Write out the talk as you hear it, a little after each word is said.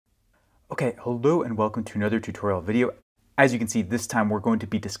Okay, hello and welcome to another tutorial video. As you can see, this time we're going to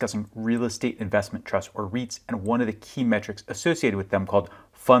be discussing real estate investment trusts or REITs and one of the key metrics associated with them called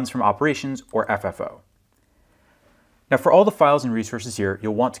funds from operations or FFO. Now for all the files and resources here,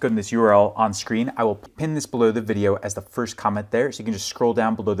 you'll want to go to this URL on screen. I will pin this below the video as the first comment there, so you can just scroll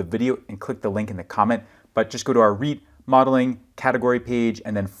down below the video and click the link in the comment, but just go to our REIT modeling category page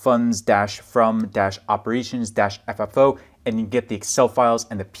and then funds-from-operations-FFO, and you can get the Excel files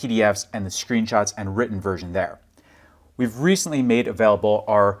and the PDFs and the screenshots and written version there. We've recently made available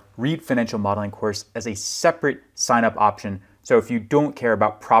our REIT financial modeling course as a separate sign-up option. So if you don't care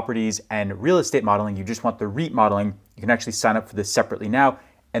about properties and real estate modeling, you just want the REIT modeling, you can actually sign up for this separately now.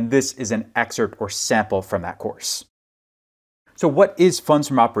 And this is an excerpt or sample from that course. So what is funds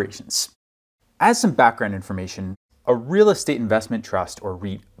from operations? As some background information, a real estate investment trust or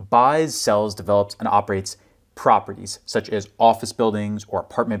REIT buys, sells, develops, and operates properties such as office buildings or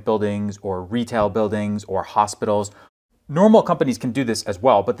apartment buildings or retail buildings or hospitals. Normal companies can do this as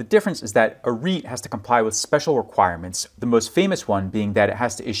well, but the difference is that a REIT has to comply with special requirements, the most famous one being that it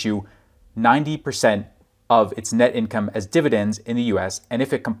has to issue 90% of its net income as dividends in the US, and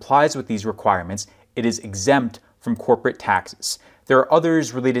if it complies with these requirements, it is exempt from corporate taxes. There are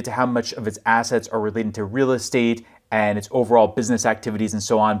others related to how much of its assets are related to real estate and its overall business activities and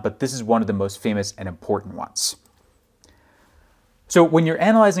so on, but this is one of the most famous and important ones. So when you're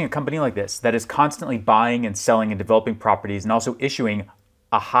analyzing a company like this that is constantly buying and selling and developing properties and also issuing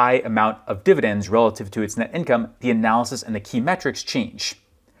a high amount of dividends relative to its net income, the analysis and the key metrics change.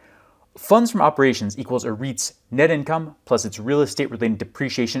 Funds from operations equals a REIT's net income plus its real estate related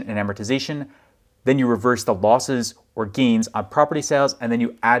depreciation and amortization. Then you reverse the losses or gains on property sales, and then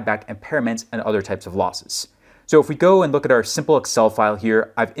you add back impairments and other types of losses. So if we go and look at our simple Excel file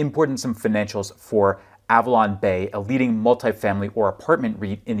here, I've imported some financials for Avalon Bay, a leading multifamily or apartment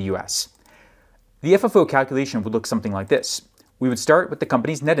REIT in the US. The FFO calculation would look something like this. We would start with the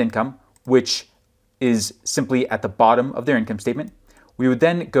company's net income, which is simply at the bottom of their income statement. We would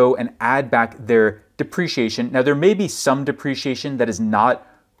then go and add back their depreciation. Now there may be some depreciation that is not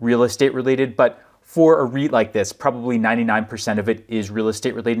real estate related, but for a REIT like this, probably 99% of it is real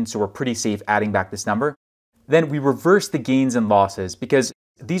estate related, so we're pretty safe adding back this number. Then we reverse the gains and losses because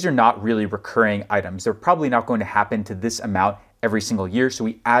these are not really recurring items. They're probably not going to happen to this amount every single year, so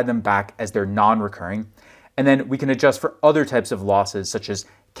we add them back as they're non-recurring. And then we can adjust for other types of losses, such as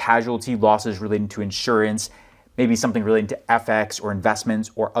casualty losses relating to insurance, maybe something relating to FX or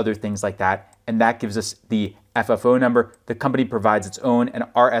investments or other things like that. And that gives us the FFO number. The company provides its own, and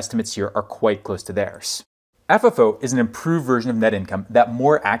our estimates here are quite close to theirs. FFO is an improved version of net income that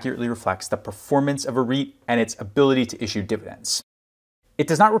more accurately reflects the performance of a REIT and its ability to issue dividends. It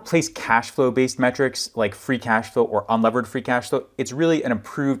does not replace cash flow-based metrics like free cash flow or unlevered free cash flow. It's really an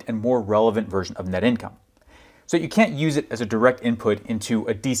improved and more relevant version of net income. So you can't use it as a direct input into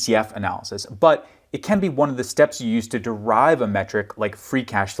a DCF analysis, but it can be one of the steps you use to derive a metric like free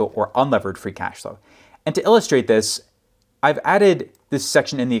cash flow or unlevered free cash flow. And to illustrate this, I've added this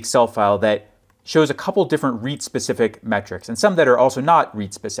section in the Excel file that shows a couple different REIT-specific metrics and some that are also not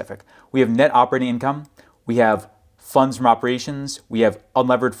REIT-specific. We have net operating income, we have funds from operations, we have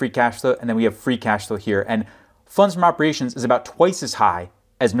unlevered free cash flow, and then we have free cash flow here. And funds from operations is about twice as high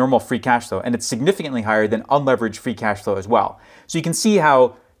as normal free cash flow, and it's significantly higher than unleveraged free cash flow as well. So you can see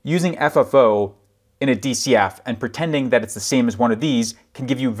how using FFO in a DCF and pretending that it's the same as one of these can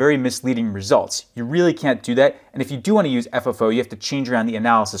give you very misleading results. You really can't do that, and if you do want to use FFO, you have to change around the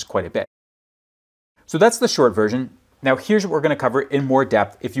analysis quite a bit. So that's the short version. Now here's what we're going to cover in more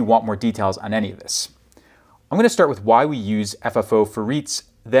depth if you want more details on any of this. I'm going to start with why we use FFO for REITs.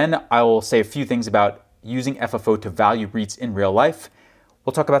 Then I will say a few things about using FFO to value REITs in real life.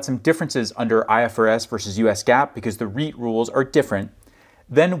 We'll talk about some differences under IFRS versus US GAAP because the REIT rules are different.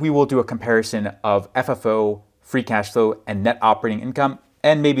 Then we will do a comparison of FFO, free cash flow, and net operating income,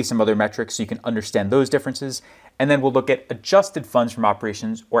 and maybe some other metrics so you can understand those differences. And then we'll look at adjusted funds from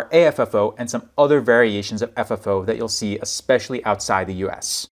operations, or AFFO, and some other variations of FFO that you'll see, especially outside the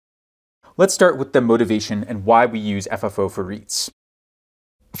US. Let's start with the motivation and why we use FFO for REITs.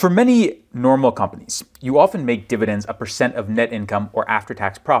 For many normal companies, you often make dividends a percent of net income or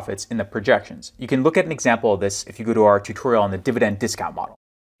after-tax profits in the projections. You can look at an example of this if you go to our tutorial on the dividend discount model.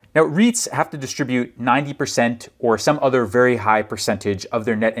 Now, REITs have to distribute 90% or some other very high percentage of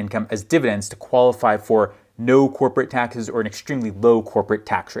their net income as dividends to qualify for no corporate taxes or an extremely low corporate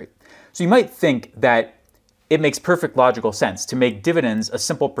tax rate. So you might think that it makes perfect logical sense to make dividends a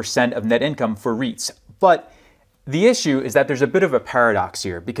simple percent of net income for REITs. But the issue is that there's a bit of a paradox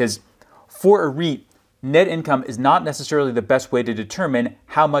here because for a REIT, net income is not necessarily the best way to determine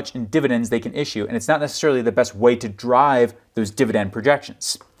how much in dividends they can issue, and it's not necessarily the best way to drive those dividend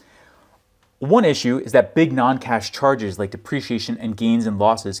projections. One issue is that big non-cash charges like depreciation and gains and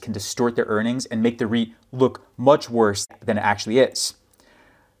losses can distort their earnings and make the REIT look much worse than it actually is.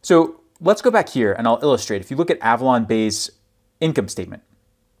 So let's go back here and I'll illustrate. If you look at Avalon Bay's income statement,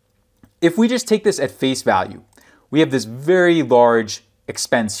 if we just take this at face value, we have this very large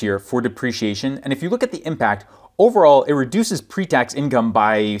expense here for depreciation. And if you look at the impact, overall, it reduces pre-tax income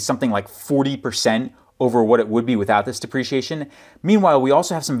by something like 40% over what it would be without this depreciation. Meanwhile, we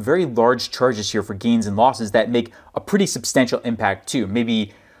also have some very large charges here for gains and losses that make a pretty substantial impact too,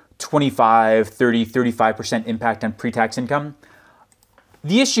 maybe 25, 30, 35% impact on pre-tax income.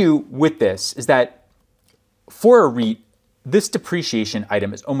 The issue with this is that for a REIT, this depreciation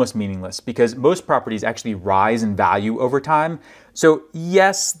item is almost meaningless because most properties actually rise in value over time. So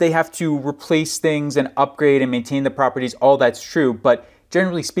yes, they have to replace things and upgrade and maintain the properties, all that's true, but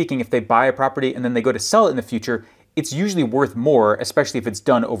generally speaking, if they buy a property and then they go to sell it in the future, it's usually worth more, especially if it's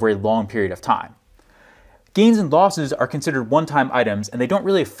done over a long period of time. Gains and losses are considered one-time items and they don't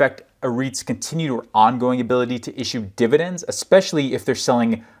really affect a REIT's continued or ongoing ability to issue dividends, especially if they're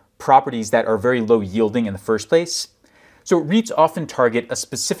selling properties that are very low yielding in the first place. So REITs often target a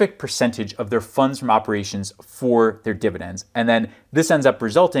specific percentage of their funds from operations for their dividends, and then this ends up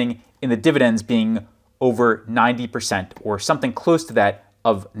resulting in the dividends being over 90% or something close to that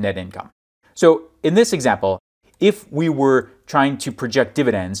of net income. So in this example, if we were trying to project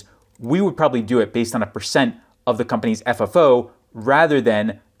dividends, we would probably do it based on a percent of the company's FFO rather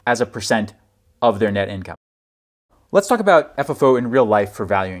than as a percent of their net income. Let's talk about FFO in real life for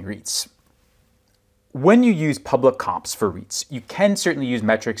valuing REITs. When you use public comps for REITs, you can certainly use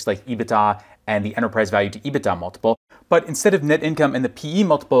metrics like EBITDA and the enterprise value to EBITDA multiple, but instead of net income and the PE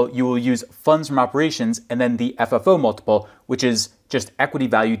multiple, you will use funds from operations and then the FFO multiple, which is just equity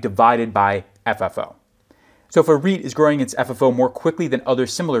value divided by FFO. So if a REIT is growing its FFO more quickly than other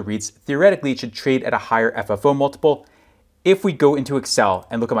similar REITs, theoretically it should trade at a higher FFO multiple. If we go into Excel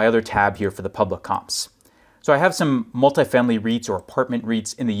and look at my other tab here for the public comps. So I have some multifamily REITs or apartment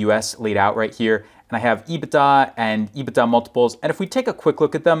REITs in the US laid out right here, and I have EBITDA and EBITDA multiples. And if we take a quick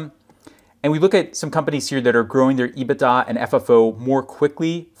look at them, and we look at some companies here that are growing their EBITDA and FFO more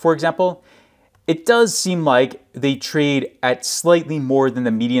quickly, for example, it does seem like they trade at slightly more than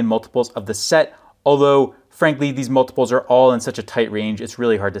the median multiples of the set, although frankly, these multiples are all in such a tight range, it's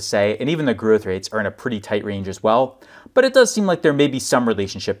really hard to say, and even the growth rates are in a pretty tight range as well. But it does seem like there may be some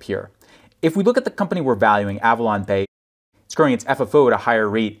relationship here. If we look at the company we're valuing, Avalon Bay, it's growing its FFO at a higher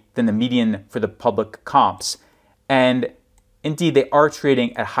rate than the median for the public comps. And indeed, they are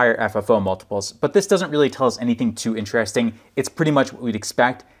trading at higher FFO multiples, but this doesn't really tell us anything too interesting. It's pretty much what we'd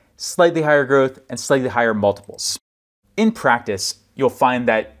expect, slightly higher growth and slightly higher multiples. In practice, you'll find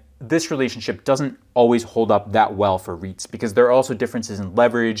that this relationship doesn't always hold up that well for REITs because there are also differences in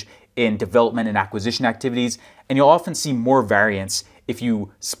leverage, in development and acquisition activities, and you'll often see more variance if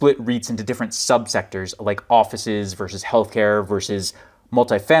you split REITs into different subsectors like offices versus healthcare versus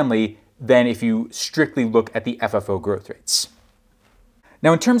multifamily than if you strictly look at the FFO growth rates.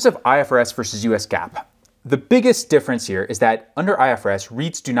 Now, in terms of IFRS versus US GAAP, the biggest difference here is that under IFRS,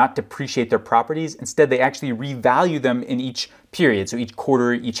 REITs do not depreciate their properties. Instead, they actually revalue them in each period. So each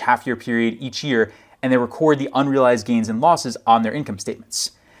quarter, each half-year period, each year, and they record the unrealized gains and losses on their income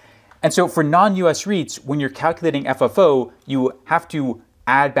statements. And so for non-US REITs, when you're calculating FFO, you have to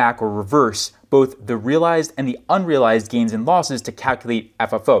add back or reverse both the realized and the unrealized gains and losses to calculate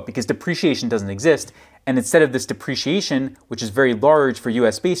FFO because depreciation doesn't exist. And instead of this depreciation, which is very large for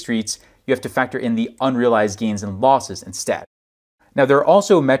US-based REITs, you have to factor in the unrealized gains and losses instead. Now, there are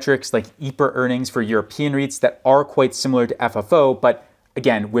also metrics like EPRA earnings for European REITs that are quite similar to FFO, but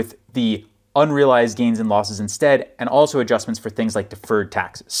again, with the unrealized gains and losses instead, and also adjustments for things like deferred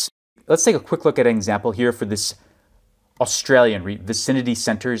taxes. Let's take a quick look at an example here for this Australian REIT, Vicinity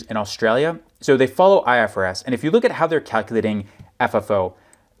Centres in Australia. So they follow IFRS, and if you look at how they're calculating FFO,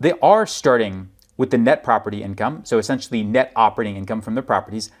 they are starting with the net property income, so essentially net operating income from their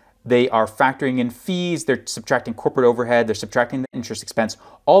properties. They are factoring in fees, they're subtracting corporate overhead, they're subtracting the interest expense.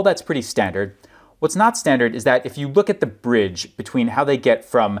 All that's pretty standard. What's not standard is that if you look at the bridge between how they get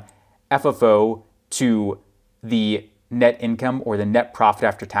from FFO to the net income or the net profit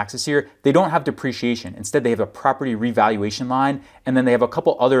after taxes here, they don't have depreciation. Instead, they have a property revaluation line, and then they have a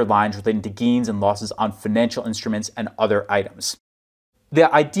couple other lines relating to gains and losses on financial instruments and other items.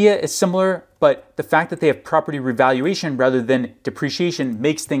 The idea is similar, but the fact that they have property revaluation rather than depreciation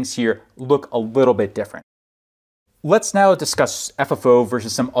makes things here look a little bit different. Let's now discuss FFO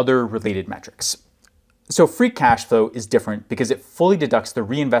versus some other related metrics. So free cash flow is different because it fully deducts the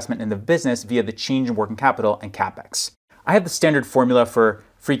reinvestment in the business via the change in working capital and CapEx. I have the standard formula for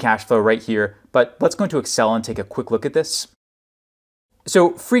free cash flow right here, but let's go into Excel and take a quick look at this.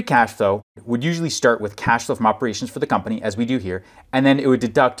 So free cash flow would usually start with cash flow from operations for the company, as we do here, and then it would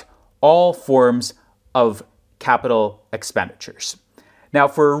deduct all forms of capital expenditures. Now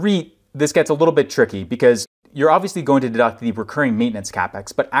for a REIT, this gets a little bit tricky because you're obviously going to deduct the recurring maintenance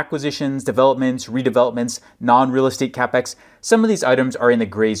CapEx, but acquisitions, developments, redevelopments, non-real estate CapEx, some of these items are in the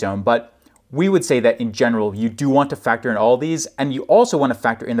gray zone, but we would say that in general, you do want to factor in all these, and you also want to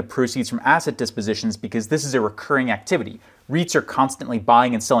factor in the proceeds from asset dispositions because this is a recurring activity. REITs are constantly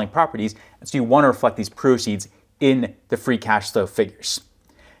buying and selling properties, and so you want to reflect these proceeds in the free cash flow figures.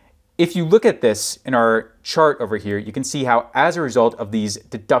 If you look at this in our chart over here, you can see how as a result of these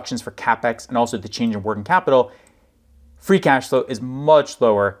deductions for CapEx and also the change in working capital, free cash flow is much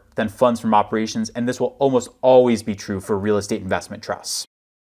lower than funds from operations, and this will almost always be true for real estate investment trusts.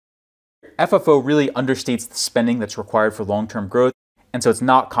 FFO really understates the spending that's required for long-term growth, and so it's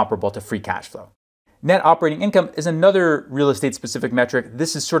not comparable to free cash flow. Net operating income is another real estate specific metric.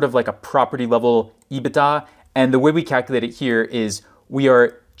 This is sort of like a property level EBITDA, and the way we calculate it here is we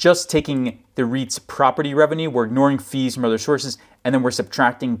are just taking the REIT's property revenue, we're ignoring fees from other sources, and then we're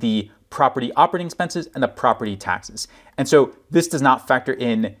subtracting the property operating expenses and the property taxes. And so this does not factor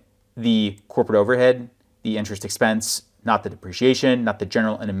in the corporate overhead, the interest expense, not the depreciation, not the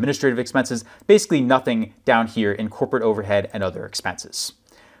general and administrative expenses, basically nothing down here in corporate overhead and other expenses.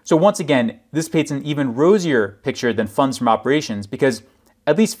 So once again, this paints an even rosier picture than funds from operations because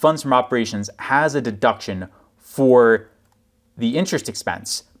at least funds from operations has a deduction for the interest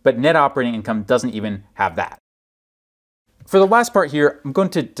expense, but net operating income doesn't even have that. For the last part here, I'm going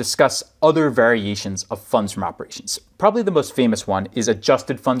to discuss other variations of funds from operations. Probably the most famous one is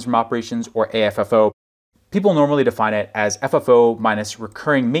adjusted funds from operations, or AFFO. People normally define it as FFO minus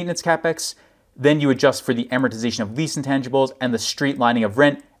recurring maintenance CapEx. Then you adjust for the amortization of lease intangibles and the straight lining of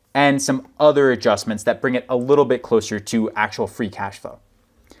rent and some other adjustments that bring it a little bit closer to actual free cash flow.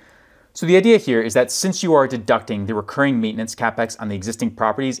 So the idea here is that since you are deducting the recurring maintenance CapEx on the existing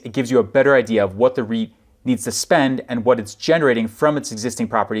properties, it gives you a better idea of what the REIT needs to spend and what it's generating from its existing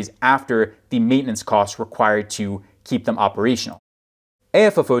properties after the maintenance costs required to keep them operational.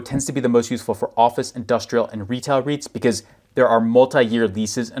 AFFO tends to be the most useful for office, industrial, and retail REITs because there are multi-year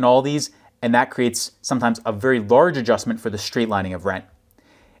leases in all these, and that creates sometimes a very large adjustment for the straight lining of rent.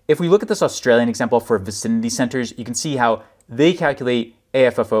 If we look at this Australian example for vicinity centers, you can see how they calculate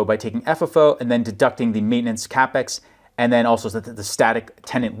AFFO by taking FFO and then deducting the maintenance CapEx and then also the static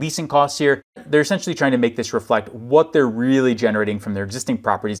tenant leasing costs here. They're essentially trying to make this reflect what they're really generating from their existing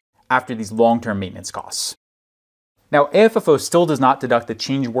properties after these long-term maintenance costs. Now, AFFO still does not deduct the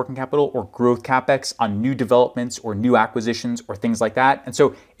change in working capital or growth CapEx on new developments or new acquisitions or things like that. And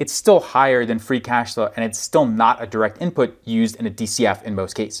so it's still higher than free cash flow, and it's still not a direct input used in a DCF in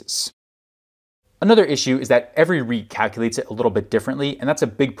most cases. Another issue is that every REIT calculates it a little bit differently, and that's a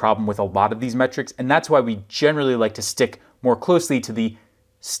big problem with a lot of these metrics, and that's why we generally like to stick more closely to the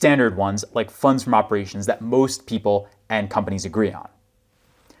standard ones like funds from operations that most people and companies agree on.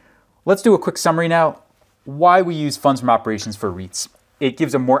 Let's do a quick summary now. Why we use funds from operations for REITs. It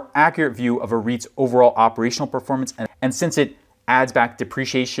gives a more accurate view of a REIT's overall operational performance, and since it adds back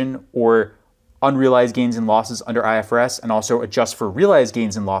depreciation or unrealized gains and losses under IFRS and also adjusts for realized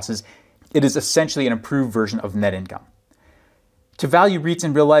gains and losses, it is essentially an improved version of net income. To value REITs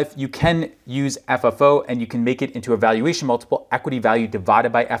in real life, you can use FFO and you can make it into a valuation multiple, equity value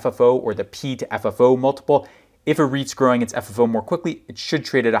divided by FFO, or the P to FFO multiple. If a REIT's growing its FFO more quickly, it should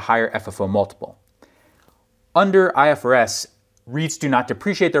trade at a higher FFO multiple. Under IFRS, REITs do not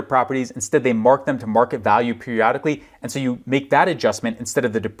depreciate their properties. Instead, they mark them to market value periodically, and so you make that adjustment instead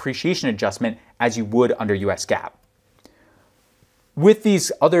of the depreciation adjustment as you would under US GAAP. With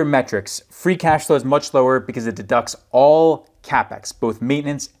these other metrics, free cash flow is much lower because it deducts all CapEx, both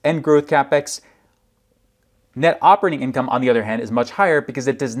maintenance and growth CapEx. Net operating income, on the other hand, is much higher because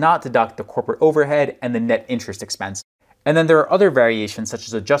it does not deduct the corporate overhead and the net interest expense. And then there are other variations, such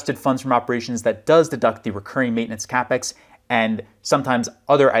as adjusted funds from operations that does deduct the recurring maintenance CapEx, and sometimes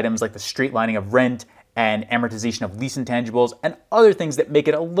other items like the straight lining of rent and amortization of lease intangibles and other things that make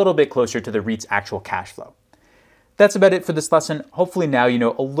it a little bit closer to the REIT's actual cash flow. That's about it for this lesson. Hopefully now you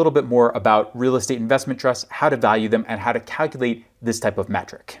know a little bit more about real estate investment trusts, how to value them, and how to calculate this type of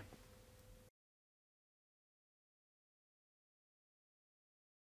metric.